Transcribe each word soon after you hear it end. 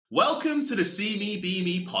Welcome to the See Me Be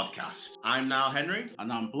Me podcast. I'm Nile Henry.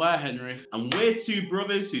 And I'm Blair Henry. And we're two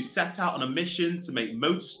brothers who set out on a mission to make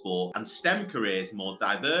motorsport and STEM careers more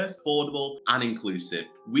diverse, affordable, and inclusive.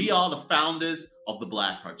 We are the founders of the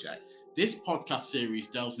Blair Project. This podcast series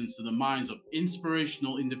delves into the minds of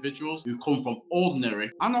inspirational individuals who come from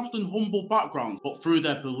ordinary and often humble backgrounds, but through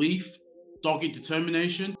their belief, dogged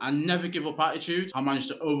determination, and never give up attitude, have managed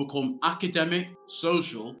to overcome academic,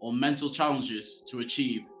 social, or mental challenges to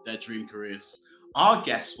achieve their dream careers. Our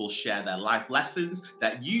guests will share their life lessons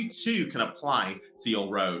that you too can apply to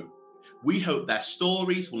your own. We hope their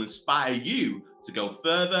stories will inspire you to go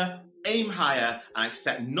further, aim higher, and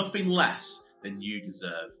accept nothing less than you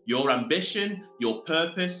deserve. Your ambition, your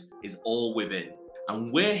purpose is all within,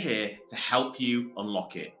 and we're here to help you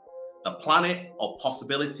unlock it. The planet of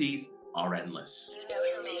possibilities are endless. You know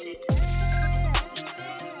who made it.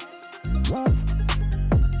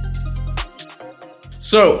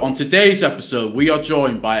 So, on today's episode, we are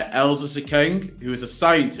joined by Elsa Zekeng, who is a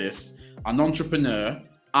scientist, an entrepreneur,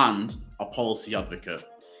 and a policy advocate.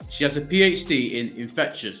 She has a PhD in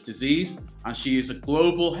infectious disease, and she is a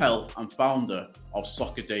global health and founder of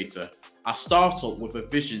Soccer Data, a startup with a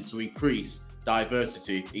vision to increase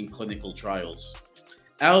diversity in clinical trials.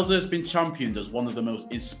 Elsa has been championed as one of the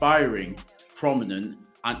most inspiring, prominent,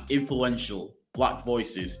 and influential Black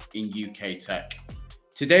voices in UK tech.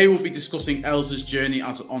 Today, we'll be discussing Elsa's journey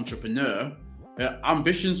as an entrepreneur, her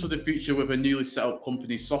ambitions for the future with her newly set up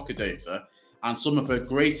company Soccer Data, and some of her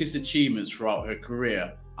greatest achievements throughout her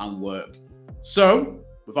career and work. So,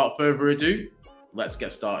 without further ado, let's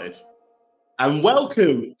get started. And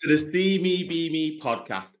welcome to the See Me Be Me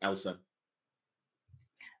podcast, Elsa.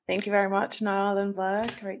 Thank you very much, Niall and Blair.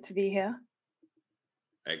 Great to be here.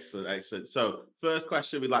 Excellent. So, first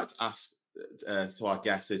question we'd like to ask to our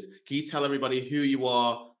guests is, can you tell everybody who you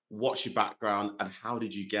are, what's your background, and how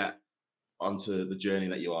did you get onto the journey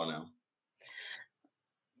that you are now?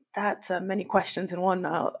 That's many questions in one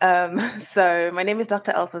now. So my name is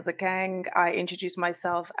Dr. Elsa Zekeng. I introduce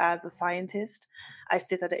myself as a scientist. I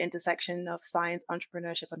sit at the intersection of science,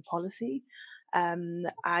 entrepreneurship, and policy.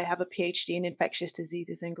 I have a PhD in infectious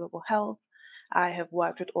diseases and global health. I have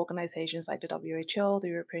worked with organizations like the WHO, the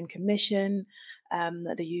European Commission,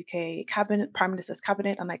 the UK Cabinet, Prime Minister's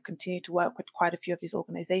Cabinet, and I continue to work with quite a few of these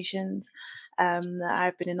organizations.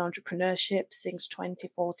 I've been in entrepreneurship since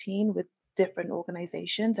 2014 with different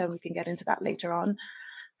organizations, and we can get into that later on.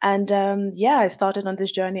 And I started on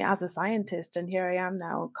this journey as a scientist, and here I am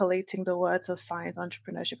now collating the words of science,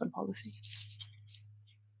 entrepreneurship, and policy.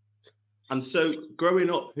 And so, growing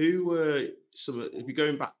up, who were if you're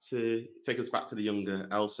going back to take us back to the younger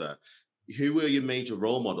Elsa, who were your major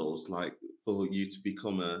role models, like for you to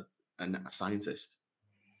become a scientist?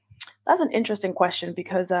 That's an interesting question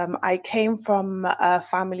because I came from a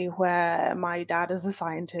family where my dad is a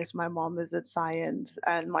scientist, my mom is in science,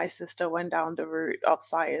 and my sister went down the route of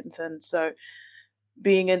science. And so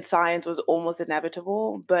being in science was almost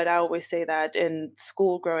inevitable. But I always say that in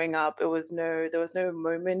school growing up, there was no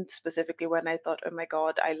moment specifically when I thought, oh my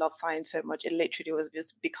God, I love science so much. It literally was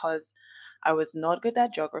just because I was not good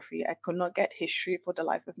at geography. I could not get history for the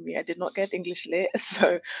life of me. I did not get English lit.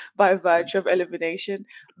 So by virtue of elimination,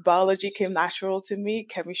 biology came natural to me.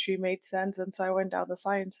 Chemistry made sense. And so I went down the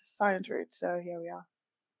science route. So here we are.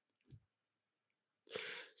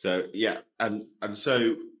 So, yeah. And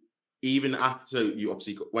so even after you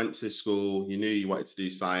obviously went to school, you knew you wanted to do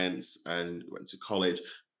science and went to college.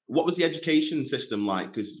 What was the education system like?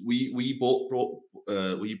 Because were you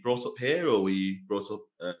brought up here, or were you brought up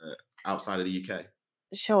outside of the UK?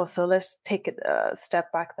 Sure. So let's take it a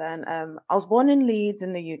step back then. I was born in Leeds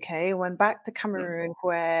in the UK, went back to Cameroon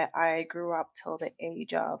where I grew up till the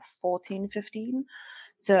age of 14, 15.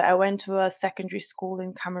 So I went to a secondary school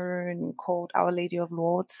in Cameroon called Our Lady of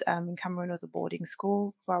Lourdes. In Cameroon was a boarding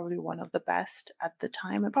school, probably one of the best at the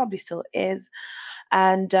time. It probably still is.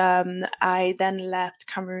 And I then left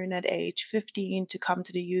Cameroon at age 15 to come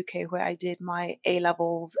to the UK where I did my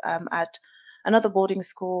A-levels at another boarding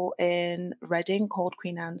school in Reading called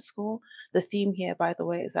Queen Anne's School. The theme here, by the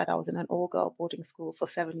way, is that I was in an all-girl boarding school for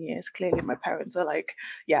 7 years. Clearly, my parents were like,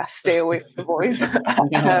 yeah, stay away from the boys.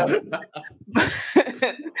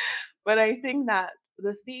 But I think that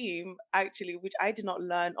the theme, actually, which I did not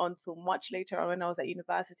learn until much later on when I was at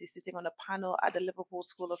university, sitting on a panel at the Liverpool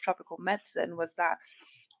School of Tropical Medicine, was that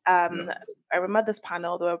I remember this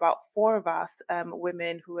panel. There were about 4 of us,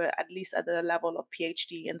 women who were at least at the level of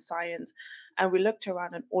PhD in science. And we looked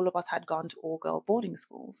around and all of us had gone to all-girl boarding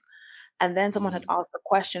schools. And then someone had asked a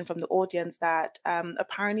question from the audience that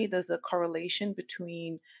apparently there's a correlation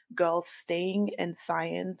between girls staying in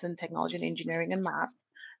science and technology and engineering and maths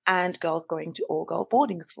and girls going to all-girl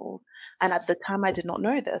boarding school. And at the time, I did not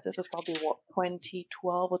know this. This was probably,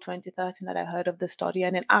 2012 or 2013 that I heard of this study.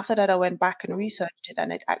 And then after that, I went back and researched it,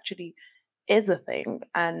 and it actually is a thing.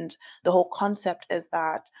 And the whole concept is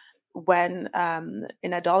that when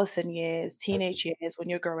in adolescent years, teenage years, when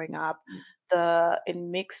you're growing up, the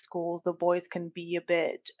in mixed schools, the boys can be a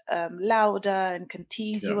bit louder and can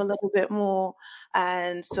tease Yeah. you a little bit more,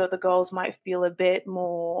 and so the girls might feel a bit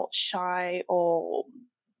more shy or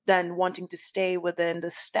than wanting to stay within the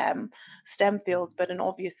STEM fields. But then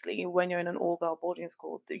obviously when you're in an all-girl boarding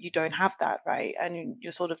school, you don't have that, right? And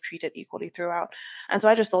you're sort of treated equally throughout. And so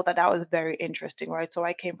I just thought that that was very interesting, right? So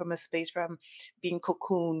I came from a space from being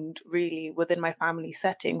cocooned really within my family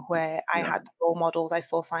setting where I Yeah. had role models, I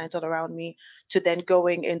saw science all around me, to then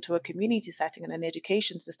going into a community setting and an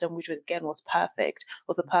education system, which was, again, was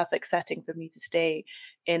a perfect setting for me to stay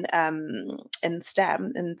in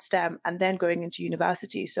STEM, and then going into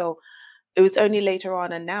university. So it was only later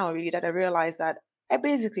on and now really that I realized that I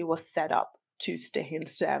basically was set up to stay in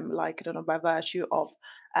STEM, like, I don't know, by virtue of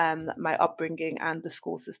my upbringing and the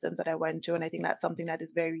school systems that I went to. And I think that's something that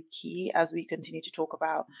is very key as we continue to talk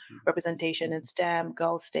about representation in STEM,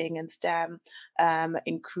 girls staying in STEM,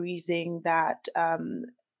 increasing that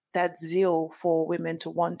zeal for women to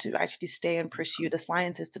want to actually stay and pursue the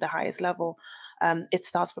sciences to the highest level. It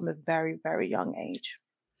starts from a very, very young age.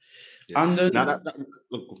 Yeah. And Now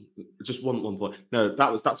look, just one point. No,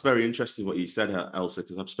 that's very interesting what you said, Elsa,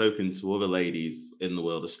 because I've spoken to other ladies in the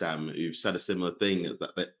world of STEM who've said a similar thing,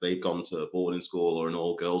 that they've gone to a boarding school or an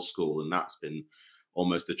all girls school, and that's been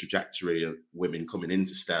almost the trajectory of women coming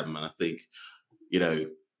into STEM. And I think, you know,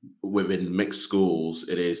 within mixed schools,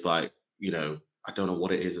 it is like, I don't know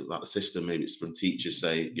what it is about the system. Maybe it's from teachers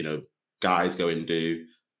say, guys go and do,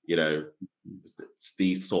 you know,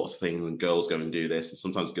 these sorts of things, and girls go and do this. And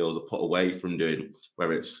sometimes girls are put away from doing,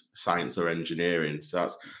 whether it's science or engineering. So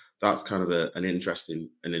that's kind of an interesting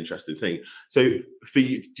thing. So for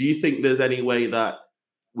you, do you think there's any way that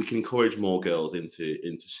we can encourage more girls into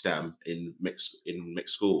STEM in mixed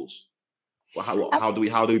schools? Well, how do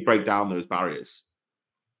we break down those barriers?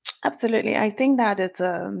 Absolutely. I think that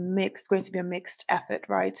going to be a mixed effort,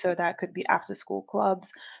 right? So that could be after school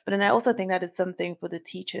clubs. But then I also think that it's something for the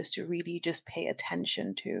teachers to really just pay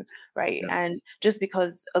attention to, right? Yeah. And just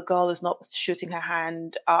because a girl is not shooting her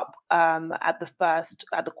hand up at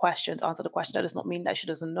the question to answer the question, that does not mean that she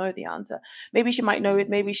doesn't know the answer. Maybe she might know it.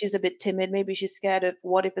 Maybe she's a bit timid. Maybe she's scared of,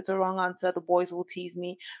 what if it's a wrong answer? The boys will tease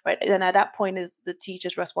me, right? And at that point is the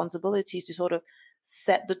teacher's responsibility to sort of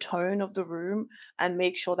set the tone of the room and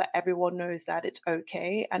make sure that everyone knows that it's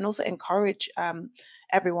okay, and also encourage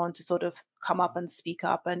everyone to sort of come up and speak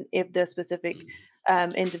up. And if there's specific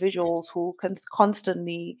individuals who can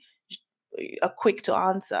constantly are quick to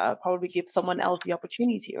answer, probably give someone else the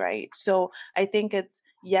opportunity, right? So I think it's,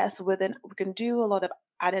 yes, we can do a lot of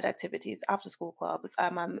added activities, after school clubs.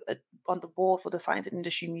 I'm on the board for the Science and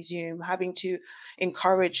Industry Museum, having to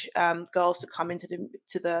encourage girls to come into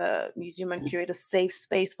the museum and create a safe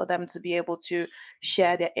space for them to be able to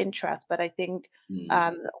share their interests. But I think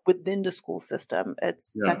Mm. within the school system,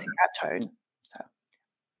 it's Yeah. setting that tone. So.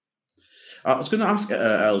 I was going to ask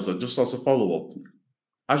Elsa, just as a follow up,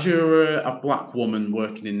 as you're a black woman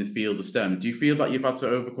working in the field of STEM, do you feel that you've had to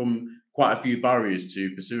overcome quite a few barriers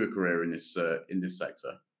to pursue a career in this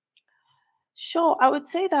sector? Sure, I would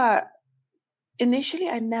say that initially,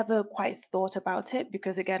 I never quite thought about it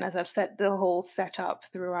because, again, as I've said, the whole setup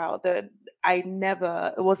throughout, it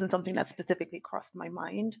wasn't something that specifically crossed my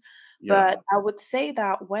mind. Yeah, But I would say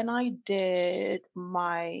that when I did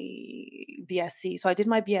my BSc, so I did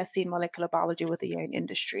my BSc in molecular biology with a year in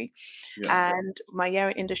industry. yeah, And my year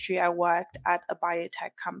in industry, I worked at a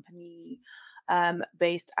biotech company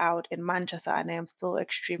based out in Manchester, and I am still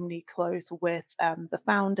extremely close with the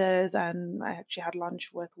founders. And I actually had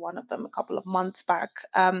lunch with one of them a couple of months back.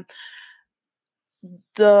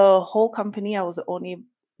 The whole company, I was the only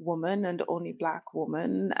woman and the only black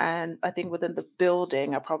woman, and I think within the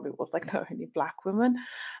building, I probably was like the only black woman.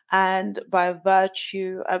 And by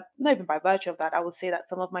virtue, not even by virtue of that, I would say that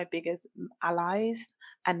some of my biggest allies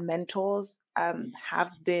and mentors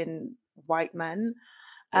have been white men.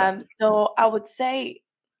 yeah, So I would say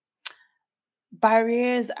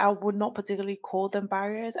barriers, I would not particularly call them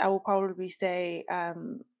barriers. I would probably say I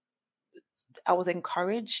was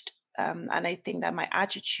encouraged. And I think that my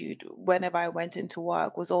attitude whenever I went into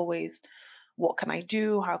work was always, what can I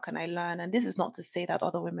do? How can I learn? And this is not to say that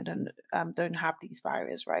other women don't have these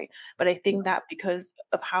barriers, right? But I think that because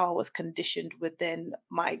of how I was conditioned within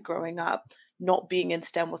my growing up, not being in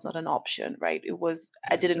STEM was not an option, right?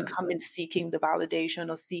 I didn't come in seeking the validation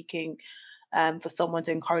or seeking for someone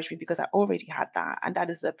to encourage me, because I already had that. And that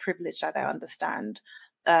is a privilege that I understand.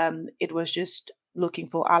 It was just looking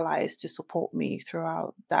for allies to support me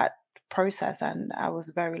throughout that process. And I was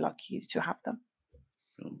very lucky to have them.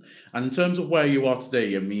 And in terms of where you are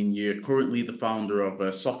today, I mean, you're currently the founder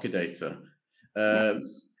of Soccer Data. Yeah.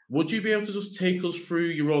 Would you be able to just take us through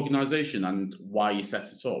your organization and why you set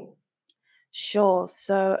it up? Sure.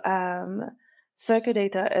 So, Circle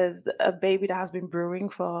Data is a baby that has been brewing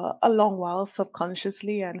for a long while,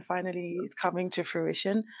 subconsciously, and finally is coming to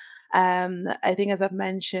fruition. I think, as I've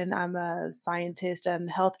mentioned, I'm a scientist,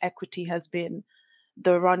 and health equity has been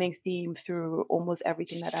the running theme through almost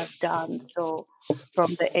everything that I've done. So,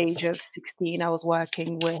 from the age of 16, I was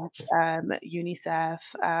working with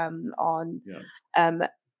UNICEF on Yeah, um,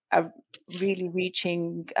 a really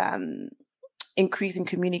reaching increasing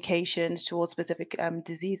communications towards specific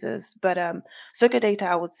diseases. But Circle Data,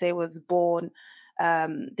 I would say, was born.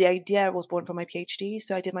 The idea was born from my PhD.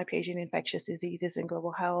 So I did my PhD in infectious diseases and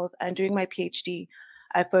global health. And during my PhD,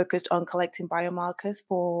 I focused on collecting biomarkers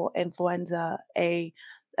for influenza A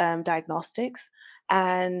diagnostics.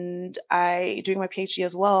 And during my PhD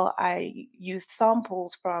as well, I used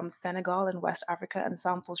samples from Senegal and West Africa and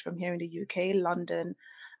samples from here in the UK, London,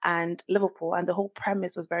 and Liverpool. And the whole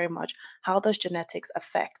premise was very much, how does genetics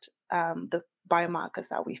affect the biomarkers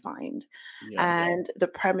that we find? yeah, And the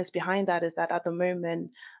premise behind that is that at the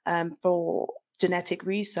moment, for genetic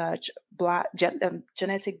research,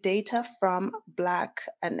 genetic data from Black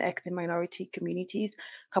and ethnic minority communities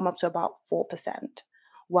come up to about 4%,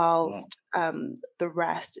 wow, whilst the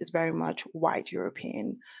rest is very much white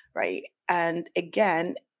European, right? And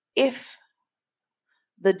again, if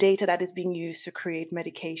the data that is being used to create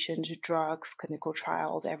medications, drugs, clinical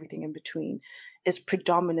trials, everything in between is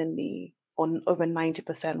predominantly on over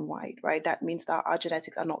 90% white, right? That means that our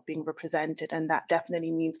genetics are not being represented. And that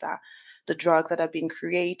definitely means that the drugs that are being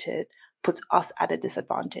created puts us at a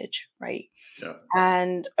disadvantage, right? yeah,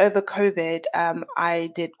 And over COVID,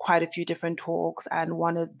 I did quite a few different talks. And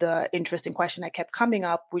one of the interesting questions that kept coming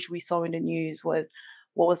up, which we saw in the news, was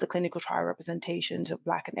what was the clinical trial representations of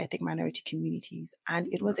Black and ethnic minority communities? And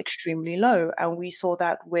it yeah, was extremely low. And we saw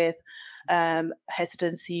that with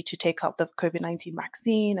hesitancy to take up the COVID-19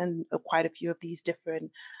 vaccine and quite a few of these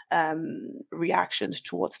different reactions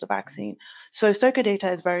towards the vaccine. So Soka Data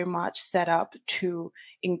is very much set up to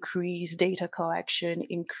increase data collection,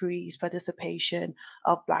 increase participation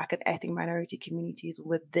of Black and ethnic minority communities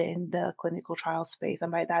within the clinical trial space.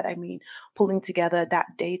 And by that, I mean pulling together that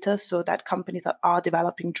data so that companies that are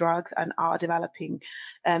developing drugs and are developing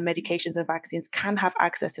medications and vaccines can have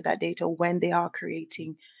access to that data when they are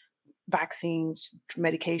creating vaccines,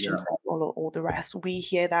 medications, yeah, all the rest. We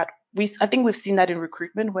hear that I think we've seen that in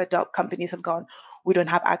recruitment where companies have gone, we don't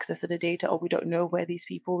have access to the data, or we don't know where these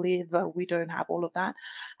people live, or we don't have all of that.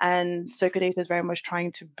 And Circle Data is very much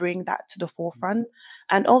trying to bring that to the forefront,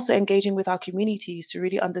 and also engaging with our communities to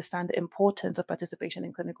really understand the importance of participation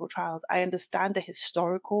in clinical trials. I understand the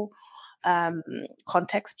historical um,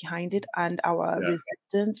 context behind it and our yeah.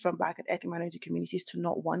 resistance from Black and ethnic minority communities to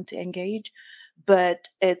not want to engage. But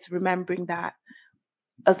it's remembering that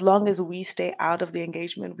as long as we stay out of the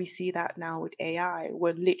engagement, we see that now with AI,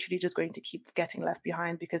 we're literally just going to keep getting left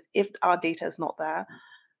behind, because if our data is not there,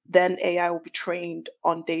 then AI will be trained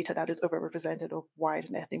on data that is overrepresented of white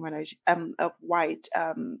and ethnic minority, of white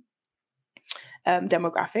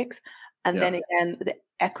demographics. And then Yeah. again, the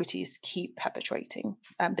equities keep perpetuating,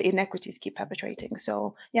 the inequities keep perpetuating.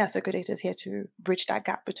 So, yeah, Circle Data is here to bridge that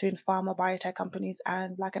gap between pharma, biotech companies,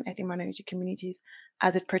 and Black and ethnic minority communities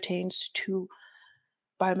as it pertains to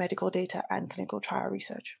biomedical data and clinical trial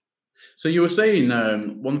research. So you were saying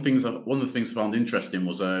one of the things I found interesting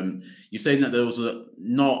was you're saying that there was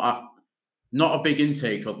not a big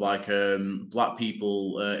intake of like Black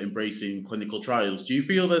people embracing clinical trials. Do you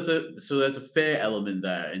feel there's a fair element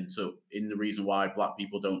there in the reason why Black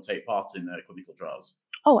people don't take part in clinical trials,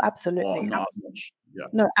 Oh, or absolutely. not as much? Yeah,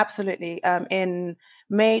 No, absolutely. In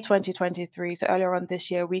May 2023, so earlier on this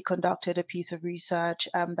year, we conducted a piece of research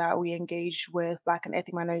that we engaged with Black and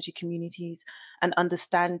ethnic minority communities and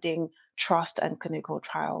understanding trust and clinical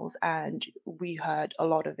trials. And we heard a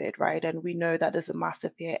lot of it, right? And we know that there's a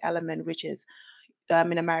massive fear element, which is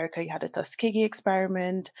in America, you had a Tuskegee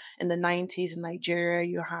experiment. In the 90s in Nigeria,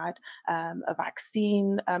 you had a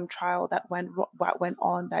vaccine trial that went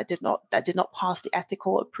on that did not pass the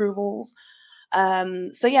ethical approvals.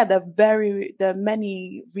 So yeah, there are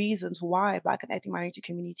many reasons why Black and ethnic minority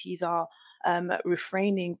communities are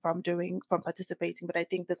refraining from participating. But I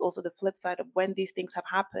think there's also the flip side of when these things have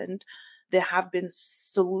happened, there have been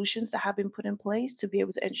solutions that have been put in place to be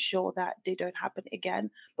able to ensure that they don't happen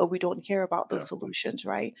again. But we don't hear about Yeah. those solutions,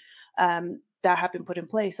 right? That have been put in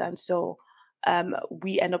place, and so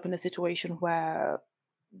we end up in a situation where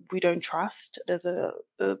we don't trust. There's a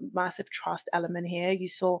massive trust element here. You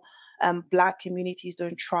saw Black communities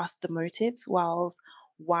don't trust the motives, whilst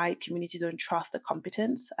white communities don't trust the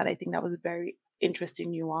competence. And I think that was a very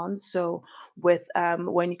interesting nuance. So, with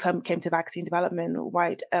when you came to vaccine development,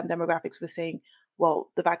 white demographics were saying,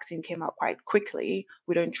 well, the vaccine came out quite quickly.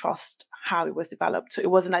 We don't trust how it was developed. So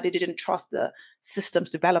it wasn't that they didn't trust the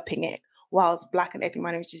systems developing it, whilst Black and ethnic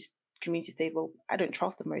minorities communities say, well, I don't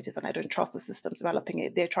trust the motives and I don't trust the system developing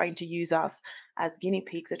it. They're trying to use us as guinea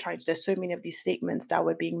pigs. There's so many of these statements that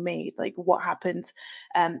were being made. Like, what happens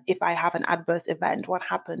if I have an adverse event? What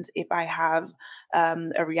happens if I have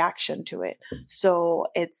a reaction to it? So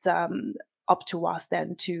it's up to us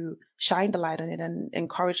then to shine the light on it and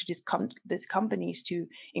encourage these companies to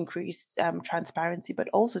increase transparency, but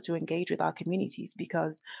also to engage with our communities,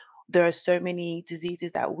 because there are so many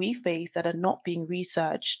diseases that we face that are not being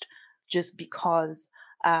researched just because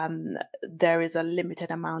there is a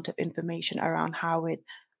limited amount of information around how it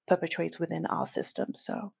perpetuates within our system.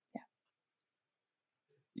 So, yeah.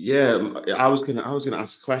 Yeah, I was gonna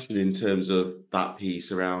ask a question in terms of that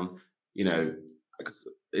piece around, you know, 'cause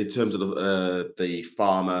in terms of the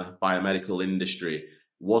pharma biomedical industry.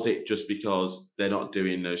 Was it just because they're not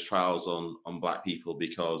doing those trials on Black people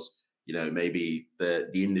because, maybe the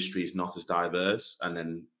industry is not as diverse, and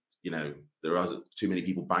then, there are too many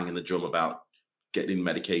people banging the drum about getting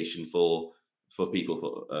medication for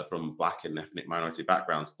people from Black and ethnic minority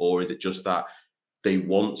backgrounds, or is it just that they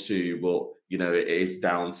want to, but it is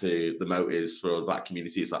down to the motives for the Black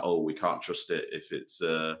community? It's like, oh, we can't trust it if it's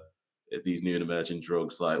if these new and emerging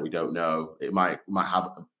drugs, like, we don't know, it might have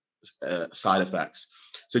side effects.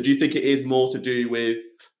 So do you think it is more to do with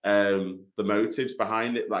the motives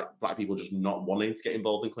behind it, like Black people just not wanting to get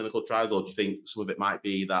involved in clinical trials, or do you think some of it might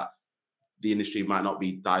be that the industry might not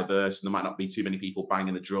be diverse and there might not be too many people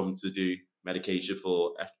banging the drum to do medication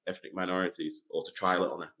for ethnic minorities or to trial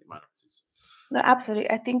it on ethnic minorities? No, absolutely.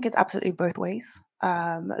 I think it's absolutely both ways.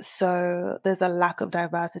 So there's a lack of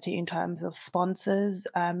diversity in terms of sponsors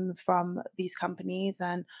from these companies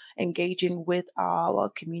and engaging with our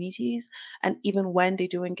communities. And even when they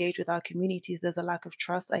do engage with our communities, there's a lack of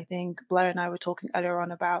trust. I think Blair and I were talking earlier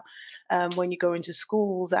on about when you go into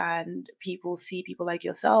schools and people see people like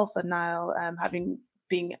yourself and Nile having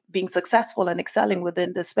being successful and excelling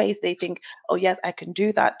within the space, they think, oh yes, I can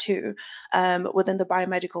do that too. Within the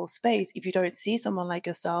biomedical space, if you don't see someone like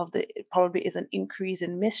yourself, it probably is an increase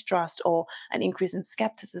in mistrust or an increase in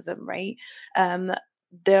skepticism, right? Um,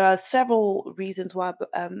 there are several reasons why.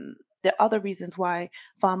 There are other reasons why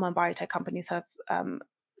pharma and biotech companies have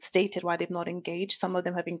stated why they've not engaged. Some of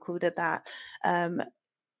them have included that um,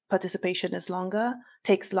 participation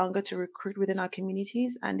takes longer to recruit within our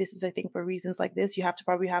communities. And this is, I think, for reasons like this, you have to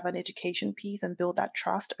probably have an education piece and build that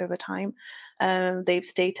trust over time. They've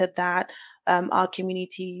stated that our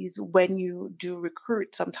communities, when you do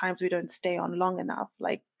recruit, sometimes we don't stay on long enough.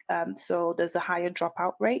 So there's a higher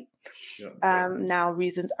dropout rate. Yeah. Now,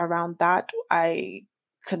 reasons around that, I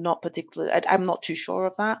could not particularly, I'm not too sure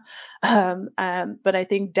of that. But I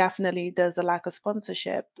think definitely there's a lack of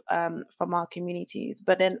sponsorship from our communities.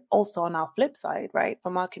 But then also on our flip side, right,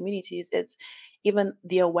 from our communities, it's even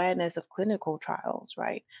the awareness of clinical trials,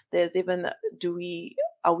 right? There's even,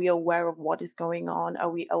 are we aware of what is going on? Are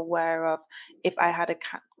we aware of, if I had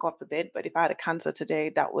God forbid, but if I had a cancer today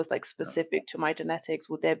that was like specific to my genetics,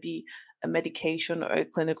 would there be a medication or a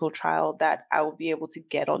clinical trial that I will be able to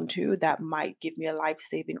get onto that might give me a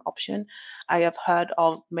life-saving option? I have heard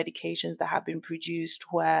of medications that have been produced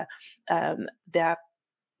where they're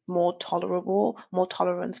more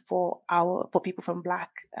tolerance for people from Black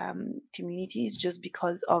communities just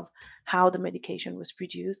because of how the medication was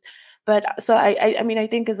produced. But so I mean, I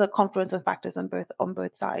think there's a confluence of factors on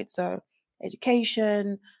both sides. So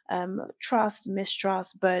education, trust,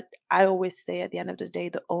 mistrust. But I always say at the end of the day,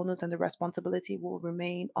 the onus and the responsibility will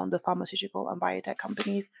remain on the pharmaceutical and biotech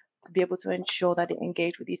companies to be able to ensure that they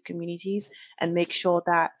engage with these communities and make sure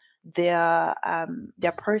that their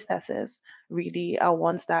processes really are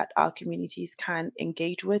ones that our communities can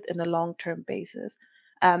engage with in a long-term basis.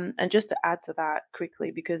 And just to add to that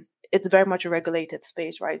quickly, because it's very much a regulated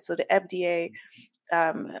space, right? So the FDA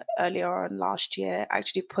earlier on last year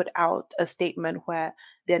actually put out a statement where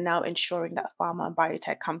they're now ensuring that pharma and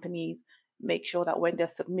biotech companies make sure that when they're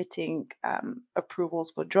submitting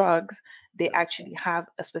approvals for drugs, they actually have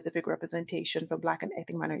a specific representation for Black and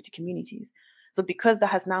ethnic minority communities. So because that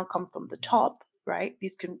has now come from the top, right,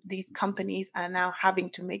 these companies are now having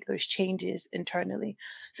to make those changes internally.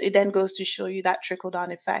 So it then goes to show you that trickle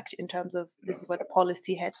down effect in terms of this is where the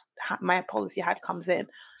my policy head comes in.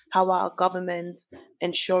 How are governments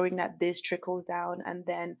ensuring that this trickles down, and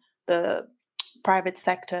then the private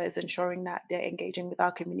sector is ensuring that they're engaging with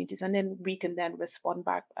our communities, and then we can then respond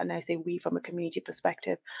back, and I say we from a community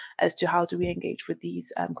perspective, as to how do we engage with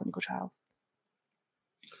these clinical trials.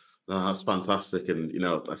 No, that's fantastic, and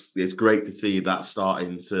it's great to see that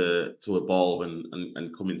starting to evolve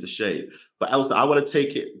and come into shape. But Elsa, I want to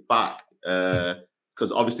take it back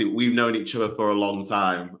because obviously we've known each other for a long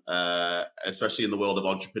time, especially in the world of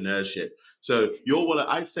entrepreneurship. So you're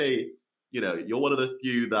I'd say, you're one of the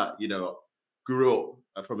few that grew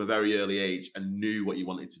up from a very early age and knew what you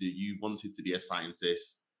wanted to do. You wanted to be a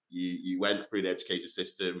scientist. You went through the education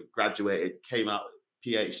system, graduated, came out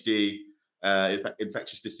PhD.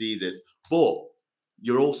 Infectious diseases, but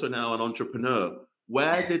you're also now an entrepreneur.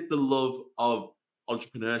 Where did the love of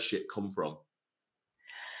entrepreneurship come from?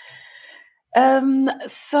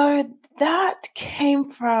 So that came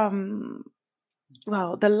from,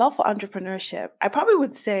 well, the love for entrepreneurship. I probably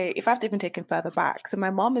would say, if I have to even take it further back, so my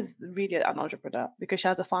mom is really an entrepreneur because she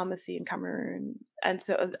has a pharmacy in Cameroon. And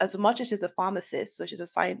so as much as she's a pharmacist, so she's a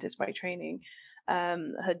scientist by training,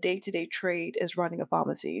 her day-to-day trade is running a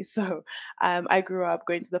pharmacy. So I grew up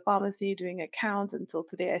going to the pharmacy, doing accounts. Until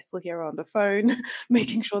today, I still hear her on the phone,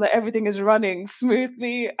 making sure that everything is running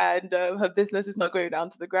smoothly and her business is not going down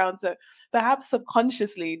to the ground. So perhaps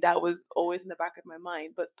subconsciously, that was always in the back of my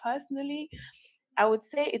mind. But personally, I would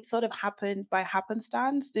say it sort of happened by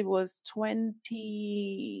happenstance. It was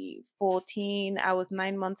 2014. I was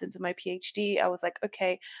 9 months into my PhD. I was like,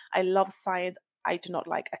 okay, I love science. I do not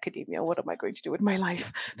like academia. What am I going to do with my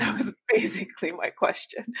life? That was basically my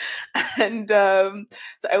question. And so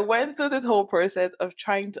I went through this whole process of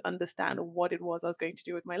trying to understand what it was I was going to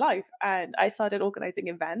do with my life. And I started organizing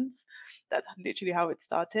events. That's literally how it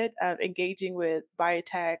started, engaging with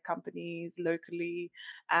biotech companies locally,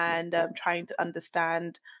 and trying to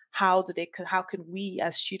understand how can we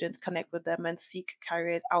as students connect with them and seek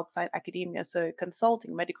careers outside academia. So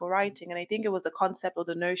consulting, medical writing. And I think it was the concept or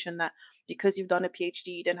the notion that because you've done a PhD,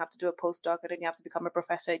 you didn't have to do a postdoc, and then you have to become a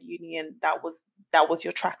professor at uni, and that was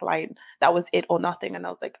your track line. That was it or nothing. And I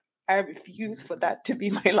was like, I refuse for that to be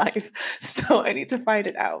my life. So I need to find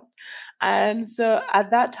it out. And so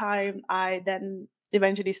at that time, I then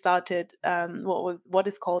eventually started what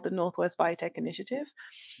is called the Northwest Biotech Initiative.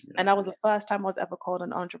 And that was the first time I was ever called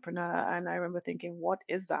an entrepreneur. And I remember thinking, what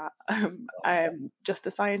is that? I'm just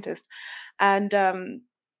a scientist. And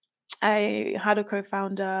I had a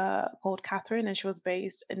co-founder called Catherine, and she was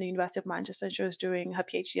based in the University of Manchester, and she was doing her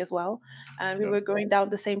PhD as well. And we were going down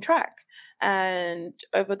the same track. And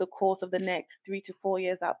over the course of the next 3 to 4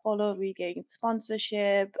 years that followed, we gained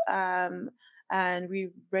sponsorship, and we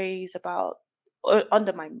raised about,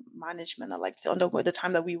 under my management, I like to say, under the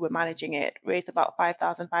time that we were managing it, raised about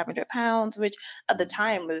 £5,500, which at the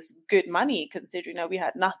time was good money considering that we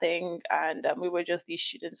had nothing, and we were just these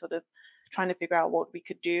students sort of trying to figure out what we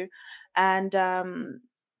could do. And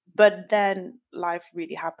but then life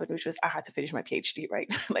really happened, which was I had to finish my PhD,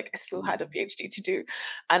 right? Like I still had a PhD to do,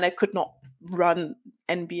 and I could not run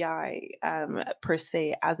NBI per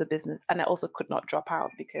se as a business, and I also could not drop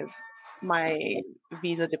out because my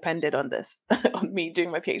visa depended on this, on me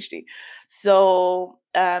doing my PhD. So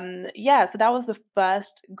so that was the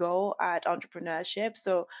first go at entrepreneurship.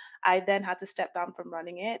 So I then had to step down from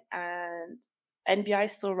running it, and NBI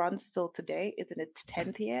still runs till today. It's in its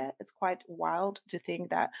 10th year. It's quite wild to think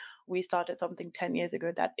that we started something 10 years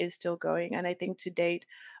ago that is still going. And I think to date,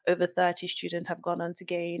 over 30 students have gone on to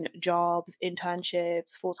gain jobs,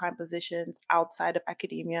 internships, full-time positions outside of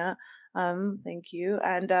academia. Thank you.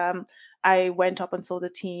 And I went up and saw the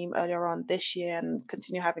team earlier on this year and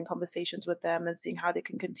continue having conversations with them and seeing how they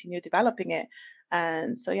can continue developing it.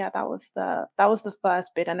 And so yeah, that was the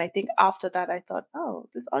first bit. And I think after that I thought, oh,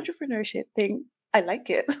 this entrepreneurship thing, I like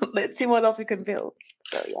it. Let's see what else we can build.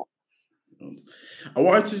 So yeah. I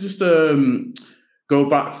wanted to just go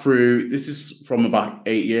back through. This is from about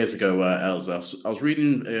 8 years ago, Elsa. I was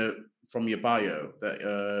reading from your bio that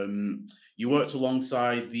you worked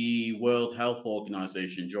alongside the World Health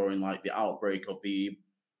Organization during like the outbreak of the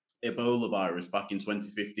Ebola virus back in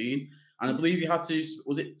 2015, and I believe you had to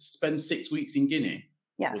spend 6 weeks in Guinea?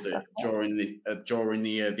 Yes, Was it that's during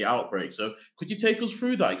the outbreak? So could you take us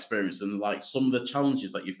through that experience and like some of the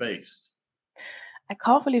challenges that you faced? I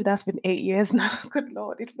can't believe that's been 8 years now. Good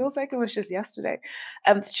Lord. It feels like it was just yesterday.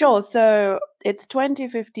 Sure. So it's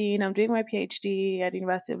 2015. I'm doing my PhD at the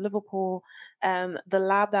University of Liverpool. The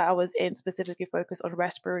lab that I was in specifically focused on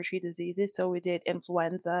respiratory diseases. So we did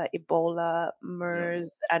influenza, Ebola, Yeah.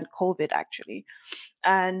 MERS, and COVID actually.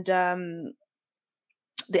 And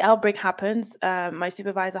the outbreak happens. My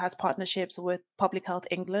supervisor has partnerships with Public Health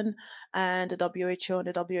England and the WHO, and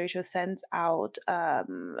the WHO sends out,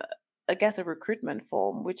 I guess, a recruitment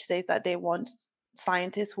form which says that they want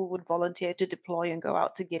scientists who would volunteer to deploy and go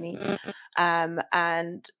out to Guinea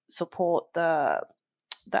and support the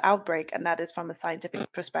outbreak, and that is from a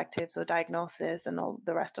scientific perspective, so diagnosis and all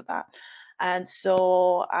the rest of that. And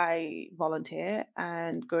so I volunteer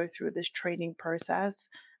and go through this training process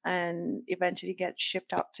and eventually get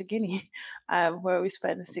shipped out to Guinea, where we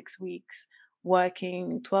spend 6 weeks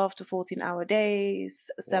working 12 to 14-hour days,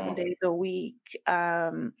 seven Wow. days a week,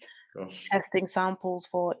 Gosh. testing samples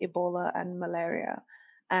for Ebola and malaria.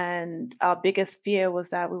 And our biggest fear was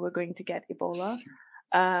that we were going to get Ebola.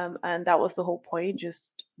 And that was the whole point.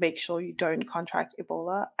 Just make sure you don't contract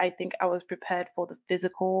Ebola. I think I was prepared for the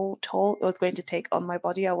physical toll it was going to take on my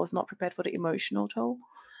body. I was not prepared for the emotional toll.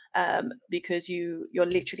 Because you're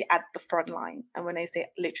literally at the front line. And when I say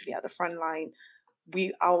literally at the front line,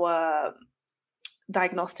 our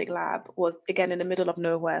diagnostic lab was again in the middle of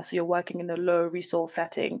nowhere. So you're working in a low resource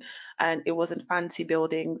setting, and it wasn't fancy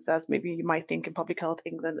buildings as maybe you might think in Public Health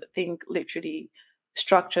England. Think literally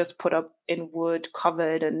structures put up in wood,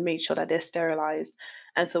 covered and made sure that they're sterilized.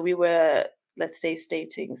 And so we were, let's say,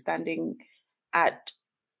 standing at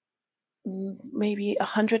maybe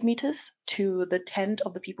 100 meters to the tent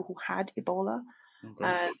of the people who had Ebola. Oh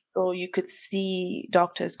gosh. And so you could see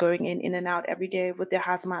doctors going in and out every day with their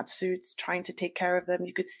hazmat suits, trying to take care of them.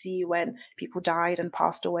 You could see when people died and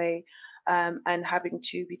passed away, and having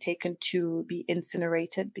to be taken to be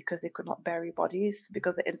incinerated because they could not bury bodies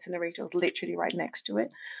because the incinerator was literally right next to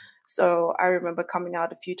it. So I remember coming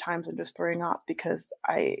out a few times and just throwing up because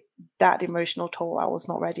that emotional toll I was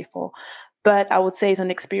not ready for. But I would say it's an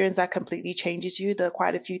experience that completely changes you. There are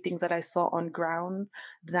quite a few things that I saw on ground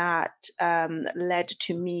that led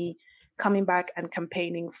to me coming back and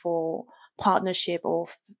campaigning for partnership or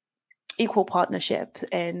equal partnership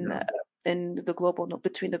Yeah. in the global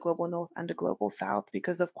between the global north and the global south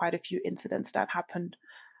because of quite a few incidents that happened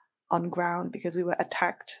on ground because we were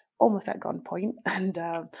attacked almost at gunpoint. And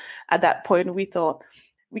at that point, we thought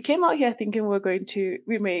we came out here thinking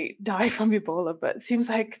we may die from Ebola, but it seems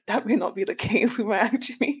like that may not be the case. We might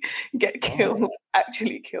actually get Wow.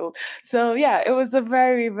 actually killed. So yeah, it was a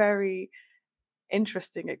very, very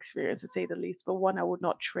interesting experience to say the least, but one I would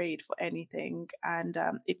not trade for anything. And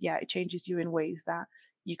it changes you in ways that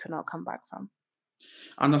you cannot come back from.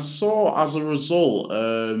 And I saw as a result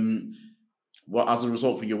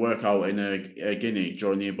for your work out in Guinea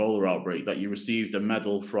during the Ebola outbreak, that you received a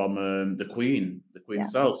medal from the Queen Yeah.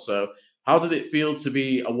 herself. So, how did it feel to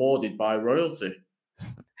be awarded by royalty?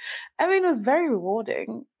 I mean, it was very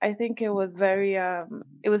rewarding. I think it was very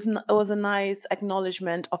it was a nice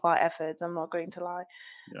acknowledgement of our efforts. I'm not going to lie,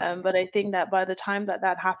 Yeah, but I think that by the time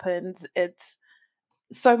that happens, it's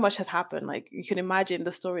so much has happened. Like you can imagine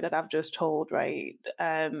the story that I've just told, right?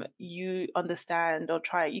 You understand or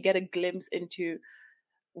try. You get a glimpse into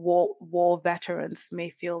war veterans may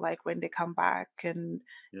feel like when they come back, and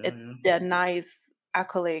yeah, yeah. they're nice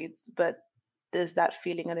accolades, but there's that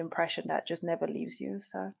feeling and impression that just never leaves you.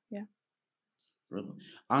 So yeah. Really.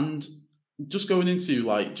 And just going into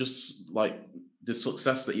like the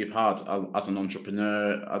success that you've had as an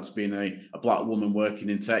entrepreneur, as being a black woman working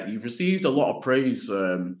in tech, you've received a lot of praise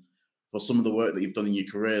for some of the work that you've done in your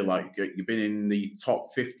career. Like you've been in the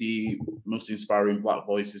top 50 most inspiring black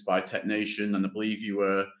voices by Tech Nation, and I believe you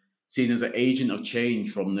were seen as an agent of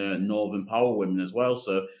change from the Northern Power Women as well.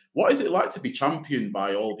 So, what is it like to be championed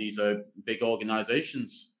by all these big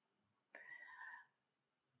organizations?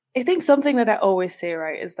 I think something that I always say,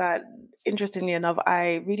 right, is that interestingly enough,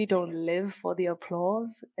 I really don't live for the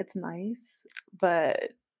applause. It's nice,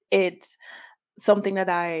 but it's something that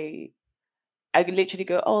I could literally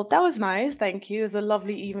go, "Oh, that was nice, thank you. It's a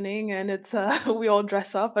lovely evening, and it's we all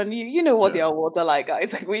dress up, and you know what the Yeah, awards are like,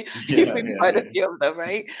 guys. Like we've yeah, been yeah, quite a yeah. few of them,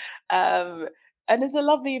 right? Um, And it's a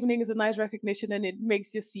lovely evening, it's a nice recognition, and it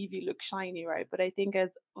makes your CV look shiny, right? But I think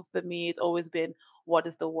as for me, it's always been what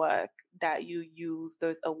is the work that you use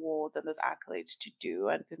those awards and those accolades to do.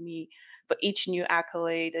 And for me, for each new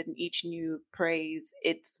accolade and each new praise,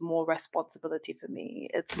 it's more responsibility for me.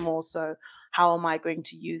 It's more so how am I going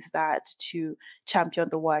to use that to champion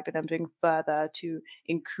the work that I'm doing further, to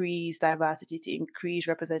increase diversity, to increase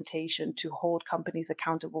representation, to hold companies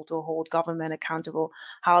accountable, to hold government accountable.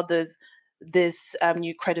 How does this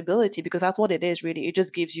new credibility, because that's what it is really, it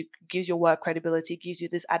just gives your work credibility, gives you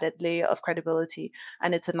this added layer of credibility,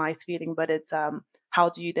 and it's a nice feeling. But it's how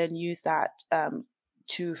do you then use that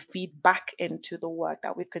to feed back into the work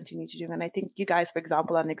that we've continued to do? And I think you guys, for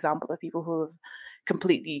example, are an example of people who have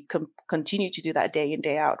completely continued to do that day in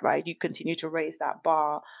day out, right? You continue to raise that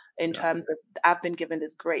bar in terms of, I've been given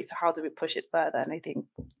this grace, so how do we push it further? And I think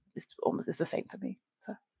it's the same for me.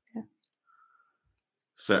 So yeah.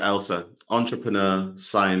 So Elsa, entrepreneur,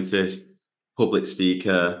 scientist, public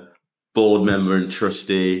speaker, board member and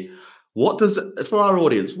trustee. For our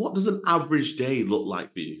audience, what does an average day look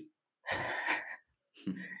like for you?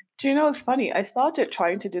 Do you know what's funny? I started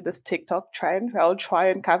trying to do this TikTok trend where I'll try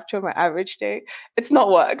and capture my average day. It's not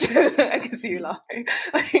worked. I can see you laughing.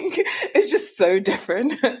 Like, it's just so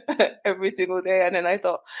different every single day. And then I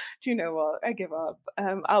thought, do you know what? I give up.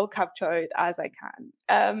 I'll capture it as I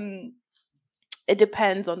can. It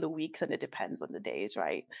depends on the weeks and it depends on the days,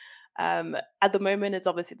 right? At the moment, it's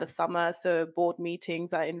obviously the summer, so board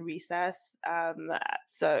meetings are in recess. And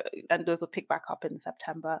those will pick back up in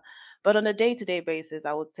September. But on a day-to-day basis,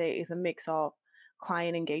 I would say it's a mix of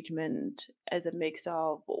client engagement, is a mix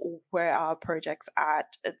of where our projects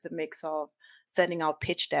at. It's a mix of sending out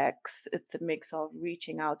pitch decks. It's a mix of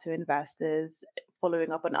reaching out to investors,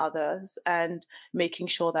 following up on others, and making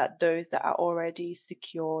sure that those that are already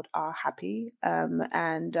secured are happy, and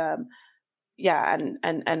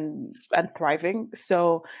thriving.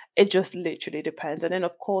 So it just literally depends. And then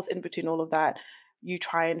of course, in between all of that, you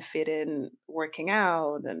try and fit in working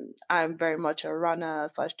out. And I'm very much a runner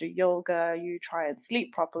slash do yoga. You try and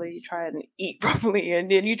sleep properly, you try and eat properly,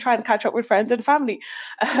 and then you try and catch up with friends and family.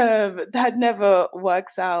 That never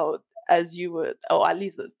works out as you would, or at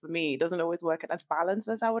least for me, it doesn't always work as balanced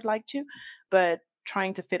as I would like to, but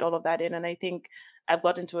trying to fit all of that in. And I think I've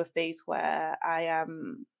got into a phase where I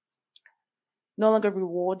am no longer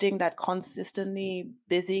rewarding that consistently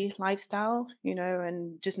busy lifestyle,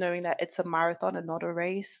 and just knowing that it's a marathon and not a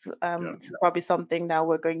race. It's probably something that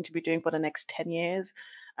we're going to be doing for the next 10 years.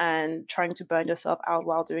 And trying to burn yourself out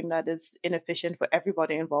while doing that is inefficient for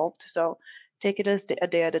everybody involved. So take it as a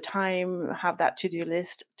day at a time, have that to-do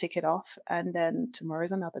list, tick it off, and then tomorrow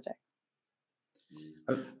is another day.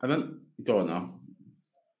 And then go on now.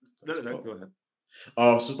 No, go ahead.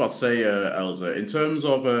 I was just about to say, Elsa, in terms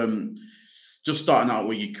of just starting out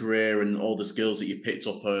with your career and all the skills that you picked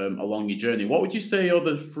up along your journey, what would you say are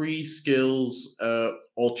the 3 skills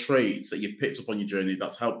or traits that you picked up on your journey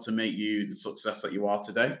that's helped to make you the success that you are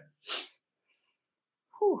today?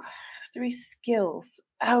 3 skills.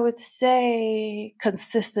 I would say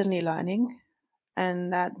consistently learning.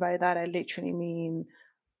 And by that, I literally mean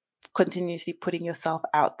continuously putting yourself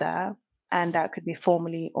out there. And that could be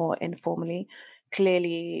formally or informally.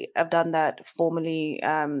 Clearly, I've done that formally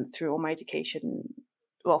through all my education,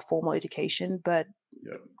 formal education. But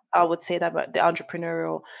I would say that the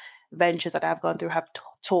entrepreneurial ventures that I've gone through have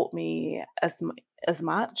taught me as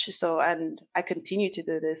much. So, and I continue to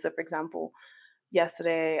do this. So, for example,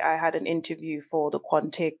 yesterday I had an interview for the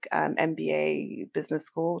Quantic MBA business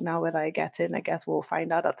school. Now whether I get in, I guess we'll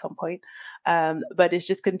find out at some point. But it's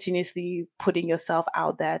just continuously putting yourself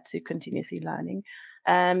out there to continuously learning.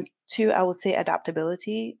 2, I would say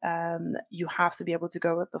adaptability. You have to be able to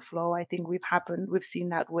go with the flow. I think we've seen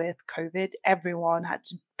that with COVID. Everyone had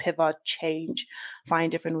to pivot, change,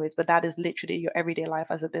 find different ways. But that is literally your everyday life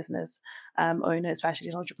as a business owner, especially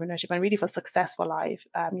in entrepreneurship, and really for successful life.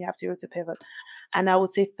 You have to be able to pivot. And I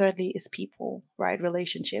would say thirdly is people, right?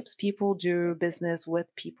 Relationships. People do business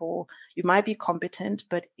with people. You might be competent,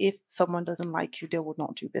 but if someone doesn't like you, they will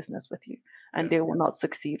not do business with you and they will not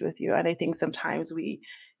succeed with you. And I think sometimes we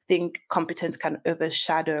think competence can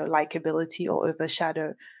overshadow likability or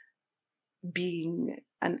overshadow being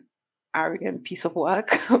an arrogant piece of work,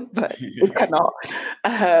 but it cannot.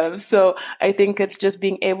 So I think it's just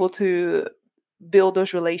being able to build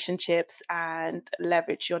those relationships and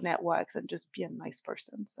leverage your networks and just be a nice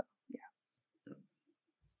person. So yeah.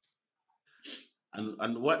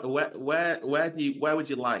 And where would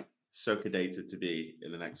you like Soka Data to be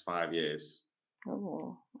in the next 5 years?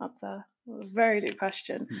 Oh, that's a very good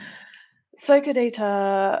question. Soka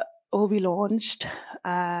Data, will be launched.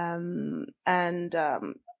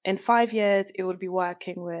 In 5 years, it would be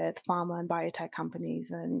working with pharma and biotech companies.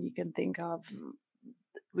 And you can think of,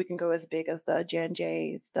 we can go as big as the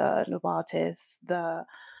J&Js, the Novartis, the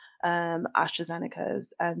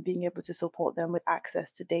AstraZenecas, and being able to support them with access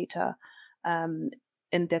to data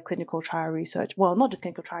in their clinical trial research. Well, not just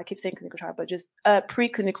clinical trial, I keep saying clinical trial, but just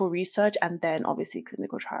preclinical research, and then obviously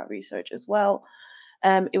clinical trial research as well.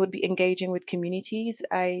 It would be engaging with communities.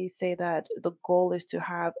 I say that the goal is to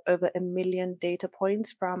have over 1 million data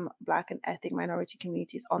points from Black and ethnic minority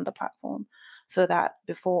communities on the platform, so that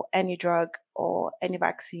before any drug or any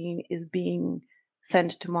vaccine is being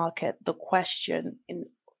sent to market, the question in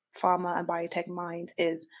pharma and biotech minds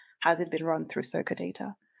is, has it been run through SOCA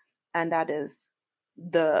data? And that is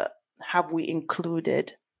have we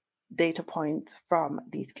included data points from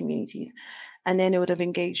these communities? And then it would have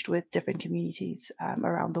engaged with different communities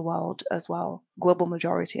around the world as well, global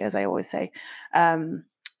majority, as I always say,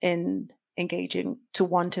 in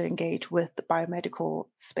want to engage with the biomedical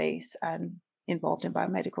space and involved in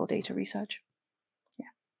biomedical data research. Yeah.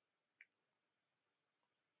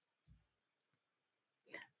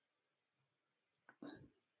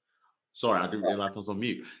 Sorry, I didn't realize I was on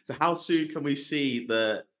mute. So how soon can we see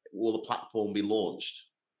will the platform be launched?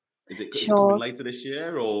 Is it coming later this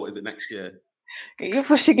year, or is it next year? You're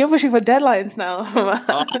pushing for deadlines now.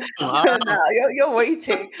 No, you're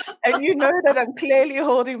waiting, and you know that I'm clearly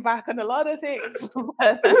holding back on a lot of things.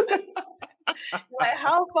 Like,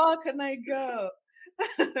 how far can I go?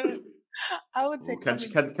 I would say, can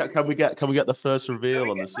we get the first reveal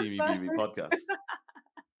on the CBBB podcast?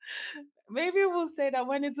 Maybe we'll say that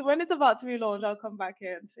when it's about to be launched, I'll come back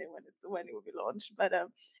here and say when it will be launched. But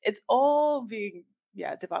it's all being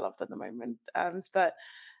developed at the moment. But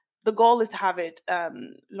the goal is to have it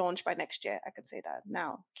launched by next year. I could say that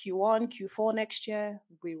now. Q1, Q4 next year,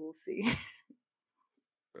 we will see.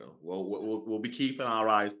 Well, we'll be keeping our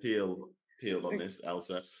eyes peeled on this,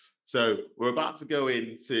 Elsa. So we're about to go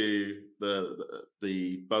into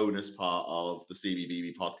the bonus part of the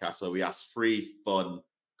CBBB podcast, where we ask 3 fun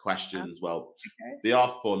questions. Well, they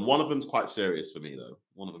are fun. One of them's quite serious for me, though.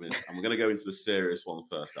 One of them is, and we're going to go into the serious one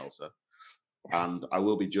first, Elsa. And I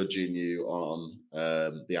will be judging you on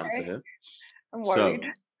the answer here. I'm worried.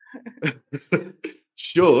 So,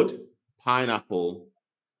 should pineapple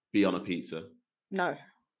be on a pizza? No.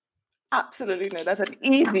 Absolutely no. That's an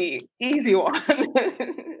easy one.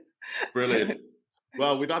 Brilliant.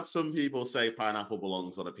 Well, we've had some people say pineapple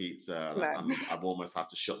belongs on a pizza, and I've almost had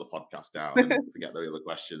to shut the podcast down and forget the other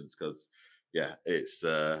questions, because, it's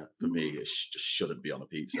for me, it just shouldn't be on a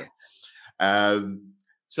pizza.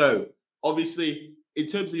 So, obviously, in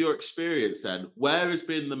terms of your experience, then, where has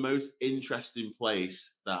been the most interesting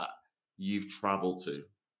place that you've traveled to,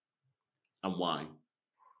 and why?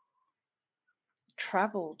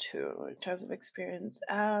 Travel to, in terms of experience,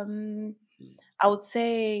 I would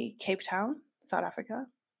say Cape Town, South Africa.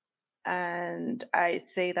 And I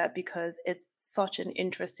say that because it's such an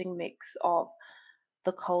interesting mix of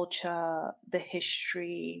the culture, the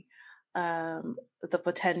history, the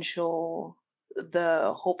potential,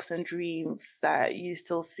 the hopes and dreams that you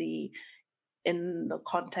still see in the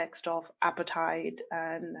context of apartheid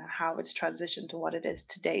and how it's transitioned to what it is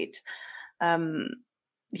to date. So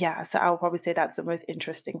I would probably say that's the most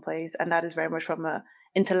interesting place, and that is very much from an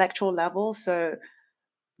intellectual level. So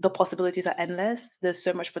the possibilities are endless. There's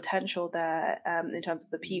so much potential there in terms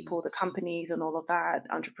of the people, the companies, and all of that,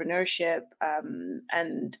 entrepreneurship,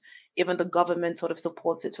 and even the government sort of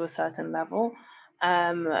supports it to a certain level.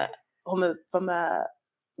 From a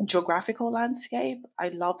geographical landscape, I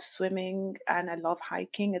love swimming and I love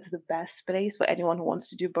hiking. It's the best place for anyone who wants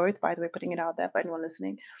to do both, by the way, putting it out there for anyone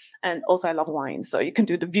listening. And also I love wine, so you can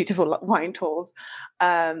do the beautiful wine tours.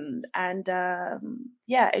 It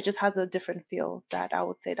just has a different feel that I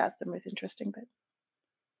would say that's the most interesting bit.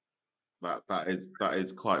 That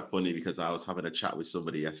is quite funny, because I was having a chat with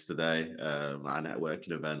somebody yesterday at a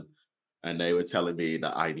networking event, and they were telling me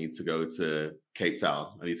that I need to go to Cape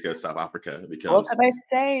Town. I need to go to South Africa, because... What can I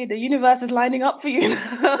say? The universe is lining up for you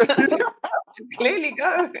now. To clearly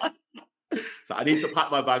go. So I need to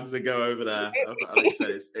pack my bags and go over there. Like you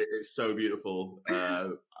said, it's so beautiful.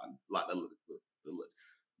 Like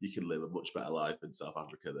you can live a much better life in South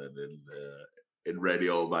Africa than in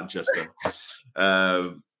radio Manchester.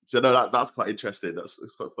 So no, that's quite interesting. That's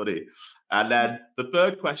quite funny. And then the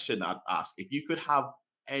third question I'd ask: if you could have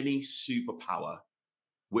any superpower,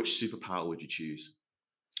 which superpower would you choose?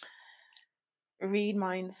 Read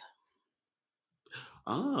minds.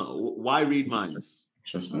 Oh, why read minds?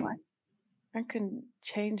 Interesting. I can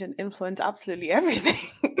change and influence absolutely everything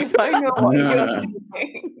if I know what you're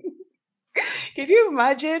thinking. Can you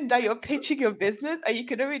imagine that you're pitching your business and you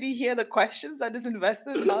can already hear the questions that this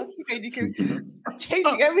investor is asking, and you can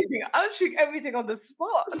changing everything, answering everything on the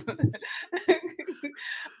spot?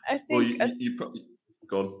 I Well, think you probably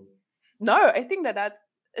go on. no, I think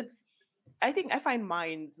it's. I think I find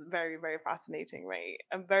minds very, very fascinating, right?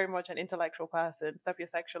 I'm very much an intellectual person,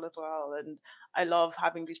 sapiosexual as well, and I love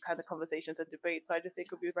having these kind of conversations and debates. So I just think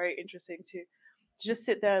it would be very interesting to just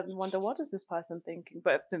sit there and wonder, what is this person thinking?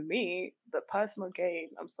 But for me, the personal gain,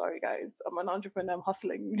 I'm sorry guys, I'm an entrepreneur, I'm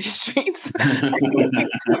hustling in the streets. I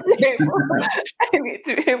need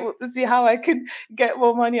to be able to see how I can get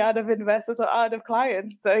more money out of investors or out of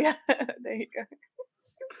clients. So yeah, there you go.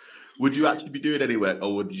 Would you actually be doing anywhere,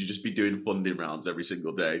 or would you just be doing funding rounds every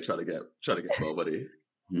single day, trying to get more money?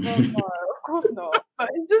 No, of course not. But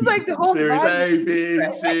it's just like the whole Series vibe. A,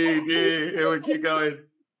 B, C, D. Here we keep going.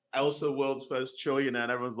 Elsa, world's first trillionaire,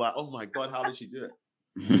 and everyone's like, "Oh my god, how did she do it?"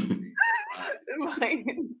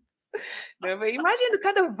 No, but imagine the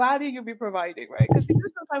kind of value you'll be providing, right? Because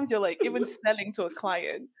sometimes you're like even selling to a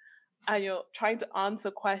client and you're trying to answer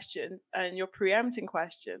questions and you're preempting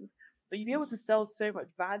questions, but you'll be able to sell so much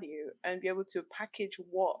value and be able to package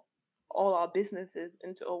what all our businesses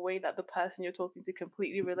into a way that the person you're talking to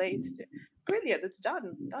completely relates to. Brilliant, it's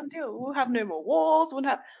done deal. We'll have no more wars. We'll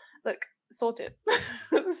have sort it,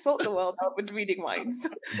 sort the world out with reading minds.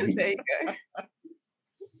 There you go.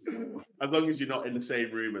 As long as you're not in the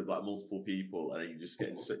same room as like multiple people, and you're just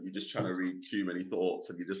trying to read too many thoughts,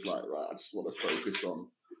 and you're just like, right, I just want to focus on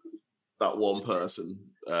that one person.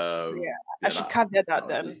 So I should caveat that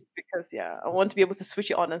then, because I want to be able to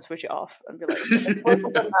switch it on and switch it off and be like,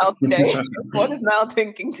 what is now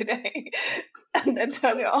thinking today? And then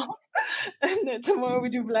turn it off. And then tomorrow we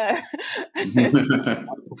do Blair.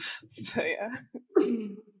 So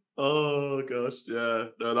Oh gosh, yeah.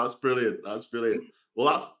 No, that's brilliant. That's brilliant.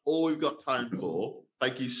 Well, that's all we've got time for.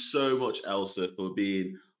 Thank you so much, Elsa, for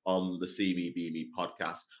being on the See Me Be Me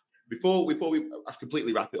podcast. Before we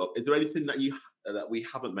completely wrap it up, is there anything that we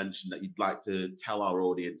haven't mentioned that you'd like to tell our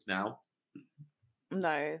audience now?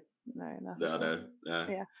 No.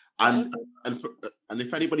 Yeah. And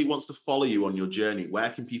if anybody wants to follow you on your journey,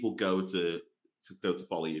 where can people go to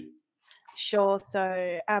follow you? Sure.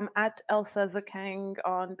 So I'm at Elsa Zekeng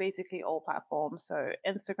on basically all platforms. So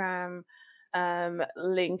Instagram,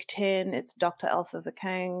 LinkedIn, it's Dr Elsa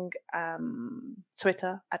Zekeng,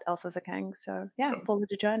 Twitter at Elsa Zekeng. So follow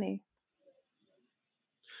the journey.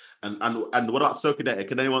 And what about Soca Data?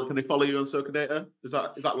 Can they follow you on Soca Data? Is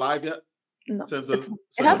that live yet? No, in terms of it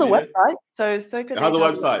has a website. So Soca Data has a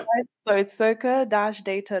website. So it's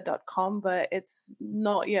soca-data.com, but it's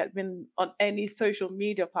not yet been on any social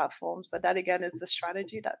media platforms. But that again is a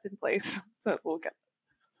strategy that's in place. So we'll get.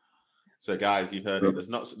 So guys, you've heard it. There's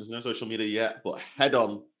no social media yet, but head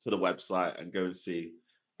on to the website and go and see,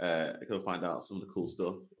 go find out some of the cool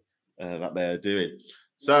stuff that they're doing.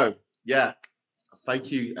 So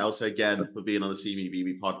thank you, Elsa, again for being on the See Me Be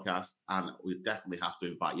Me podcast, and we definitely have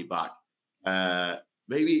to invite you back,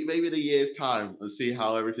 maybe in a year's time, and see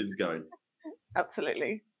how everything's going.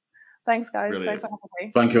 Absolutely. Thanks, guys. Brilliant. Thanks for having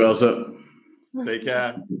me. Thank you, Elsa. Take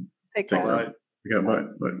care. Take care. Bye.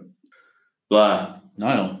 Bye. Blair,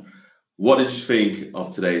 Nile, what did you think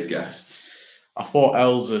of today's guest? I thought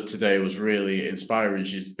Elsa today was really inspiring.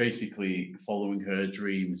 She's basically following her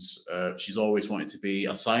dreams. She's always wanted to be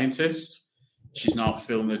a scientist. She's now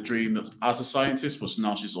fulfilling the dream as a scientist, but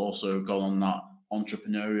now she's also gone on that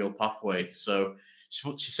entrepreneurial pathway. So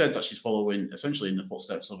she said that she's following essentially in the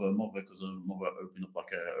footsteps of her mother, because her mother opened up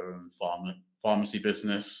her own pharmacy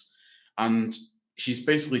business. And she's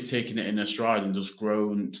basically taken it in her stride and just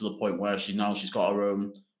grown to the point where she's got her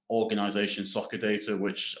own organization, Soccer Data,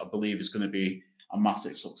 which I believe is going to be a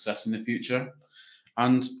massive success in the future.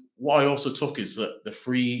 And what I also took is that the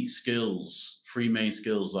three main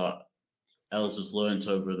skills that Elsa's learned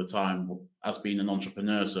over the time as being an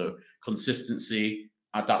entrepreneur. So consistency,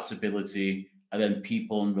 adaptability, and then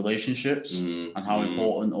people and relationships, and how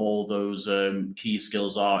important all those key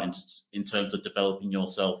skills are in terms of developing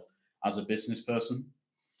yourself as a business person.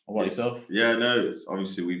 What about yourself? Yeah, no, it's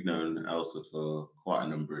obviously we've known Elsa for quite a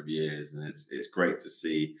number of years, and it's great to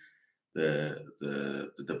see the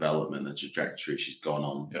development and trajectory she's gone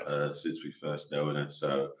on since we first known her.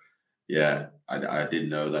 So I didn't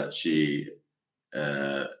know that she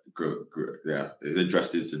grew. It's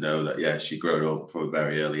interesting to know that she grew up from a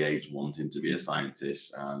very early age wanting to be a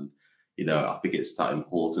scientist, and I think it's that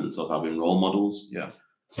importance of having role models. Yeah.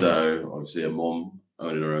 So obviously, her mum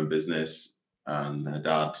owning her own business and her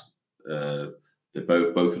dad, they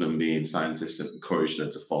both of them being scientists, have encouraged her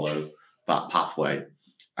to follow that pathway.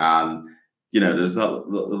 And there's that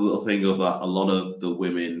little thing of that a lot of the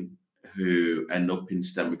women who end up in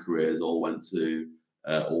STEM careers all went to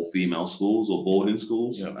all-female schools or boarding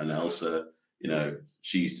schools. Yeah. And Elsa,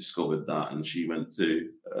 she's discovered that, and she went to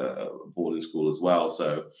boarding school as well.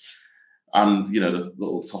 So, and the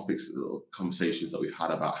little topics, the little conversations that we've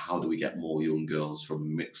had about how do we get more young girls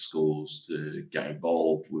from mixed schools to get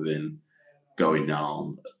involved within going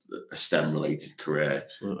down a STEM-related career.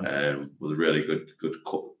 Was a really good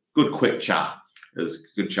quick chat. It was a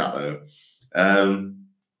good chat though.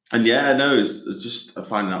 And yeah, no, it's just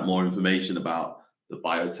finding out more information about the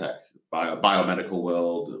biotech, biomedical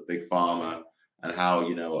world, big pharma, and how,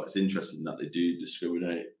 it's interesting that they do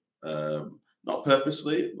discriminate, not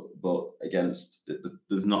purposely, but against,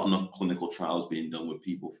 there's not enough clinical trials being done with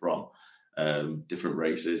people from different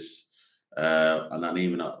races. And then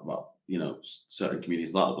even about, certain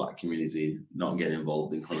communities like the Black community not getting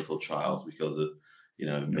involved in clinical trials because of,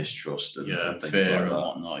 mistrust and things fear like and that.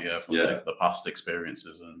 whatnot, from the past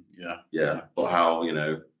experiences and But how,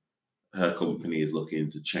 her company is looking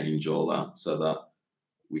to change all that so that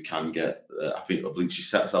we can get, I believe she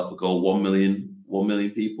set herself a goal, 1 million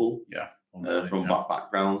people from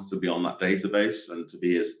backgrounds to be on that database, and to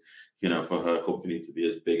be as, for her company to be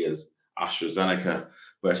as big as AstraZeneca,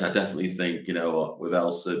 which I definitely think, with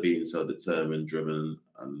Elsa being so determined, driven,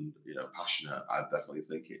 and passionate, I definitely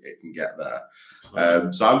think it can get there.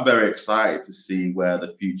 So I'm very excited to see where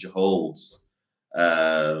the future holds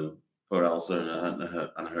for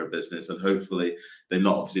Elsa and her business, and hopefully they've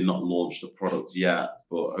obviously not launched a product yet,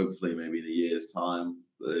 but hopefully maybe in a year's time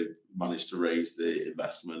they've managed to raise the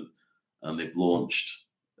investment and they've launched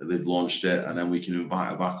it, and then we can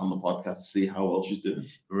invite her back on the podcast to see how well she's doing.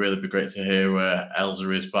 It would really be great to hear where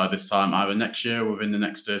Elsa is by this time, either next year or within the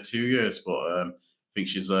next 2 years. But I think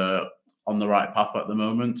she's on the right path at the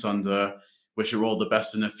moment, and wish her all the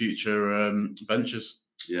best in her future ventures.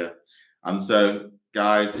 Yeah. And so,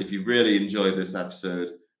 guys, if you really enjoyed this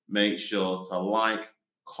episode, make sure to like,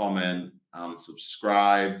 comment, and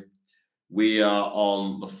subscribe. We are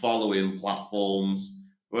on the following platforms.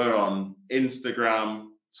 We're on Instagram,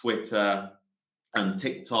 Twitter, and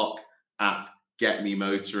TikTok at Get Me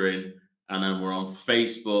Motoring, and then we're on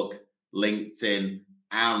Facebook, LinkedIn,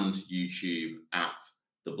 and YouTube at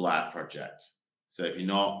The Blair Project. So if you're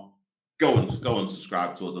not, go and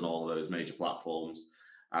subscribe to us on all of those major platforms,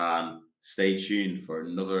 and stay tuned for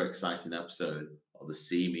another exciting episode of the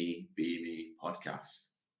See Me, Be Me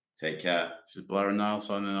podcast. Take care. This is Blair and Nile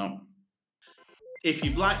signing out. If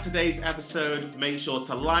you've liked today's episode, make sure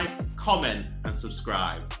to like, comment, and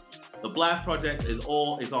subscribe. The Blair Project is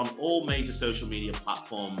on all major social media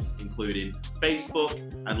platforms, including Facebook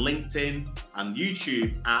and LinkedIn and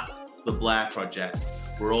YouTube at The Blair Project.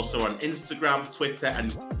 We're also on Instagram, Twitter,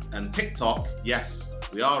 and TikTok. Yes,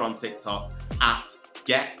 we are on TikTok at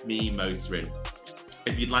Get Me Motoring.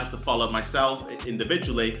 If you'd like to follow myself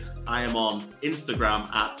individually, I am on Instagram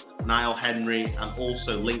at Nile Henry, and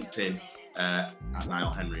also LinkedIn at Nile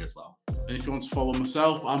Henry as well. And if you want to follow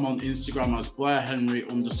myself, I'm on Instagram as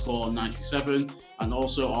BlairHenry_97, and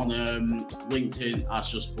also on LinkedIn as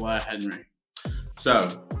just Blair Henry.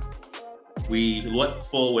 So we look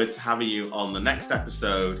forward to having you on the next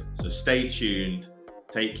episode. So stay tuned.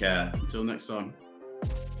 Take care. Until next time.